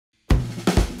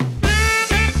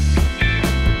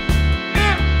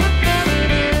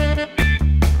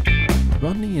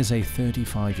is a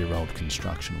 35-year-old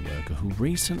construction worker who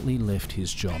recently left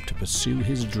his job to pursue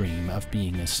his dream of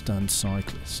being a stunt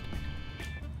cyclist.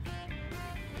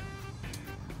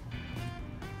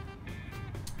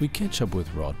 We catch up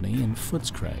with Rodney in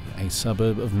Footscray, a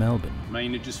suburb of Melbourne. I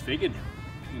mean, it just figured,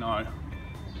 you know,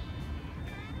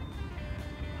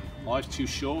 life's too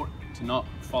short to not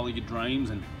follow your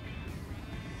dreams, and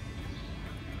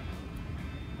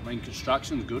I mean,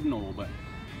 construction's good and all, but...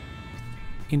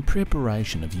 In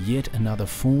preparation of yet another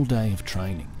full day of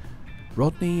training,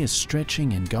 Rodney is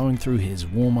stretching and going through his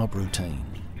warm-up routine.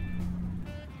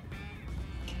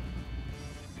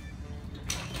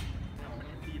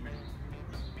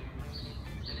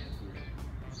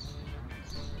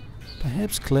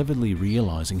 Perhaps cleverly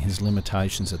realising his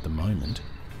limitations at the moment,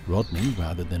 Rodney,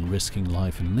 rather than risking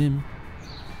life and limb,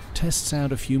 tests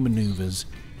out a few manoeuvres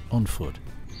on foot.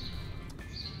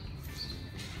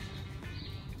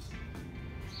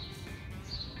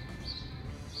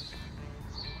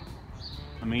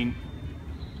 I mean,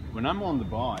 when I'm on the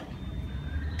bike,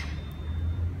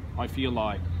 I feel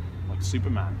like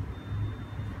Superman.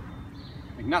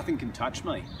 Like nothing can touch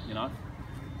me, you know?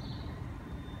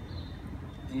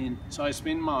 And so I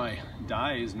spend my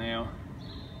days now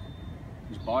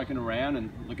just biking around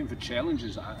and looking for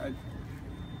challenges. I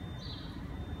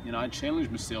challenge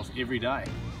myself every day,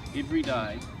 a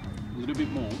little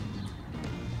bit more.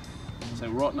 So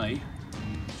Rodney,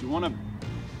 if you want to,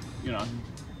 you know,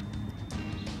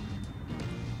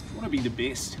 to be the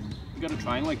best, you got to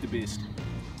train like the best.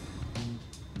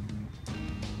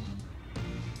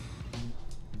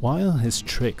 While his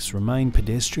tricks remain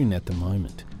pedestrian at the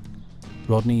moment,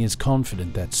 Rodney is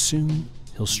confident that soon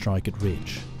he'll strike it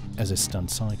rich as a stunt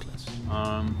cyclist.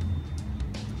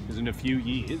 Because in a few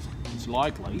years, it's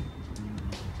likely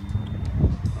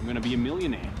I'm going to be a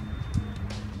millionaire.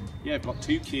 Yeah, I've got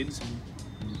 2 kids,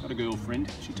 got a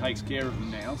girlfriend, she takes care of them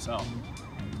now, so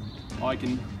I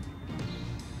can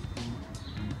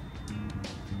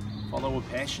follow a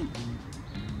passion.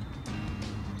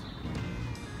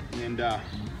 And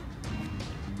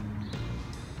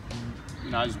you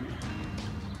know,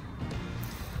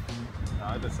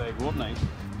 they say, Rodney,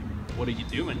 what are you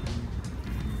doing?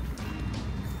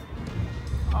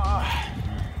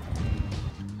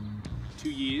 2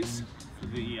 years for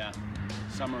the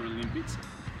Summer Olympics.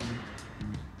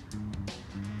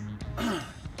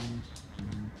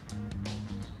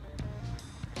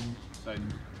 So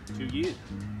 2 years.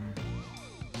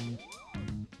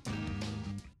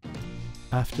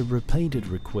 After repeated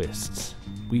requests,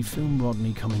 we film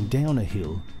Rodney coming down a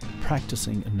hill,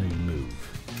 practicing a new move.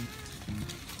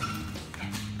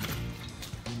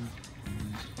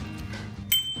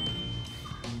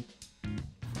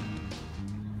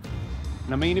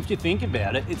 And I mean, if you think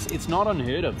about it, it's not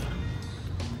unheard of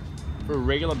for a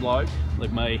regular bloke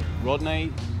like me,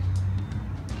 Rodney,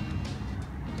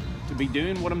 to be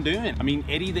doing what I'm doing. I mean,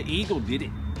 Eddie the Eagle did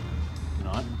it, you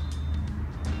know.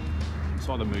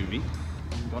 Saw the movie,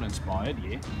 got inspired,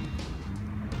 yeah.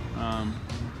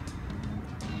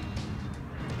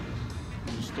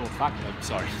 Just thought, fuck it,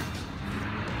 sorry.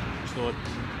 Just thought,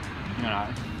 you know,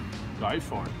 go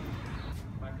for it.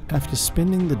 After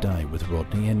spending the day with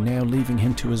Rodney and now leaving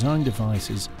him to his own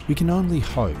devices, we can only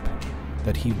hope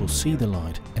that he will see the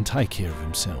light and take care of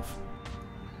himself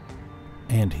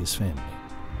and his family.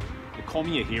 They call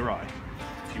me a hero,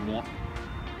 if you want.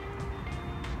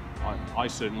 I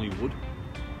certainly would.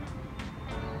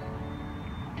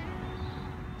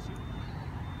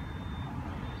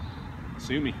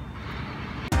 Sue me.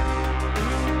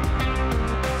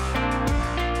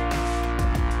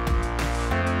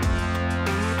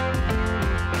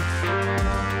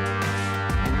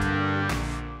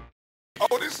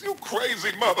 Oh, this you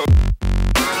crazy mother.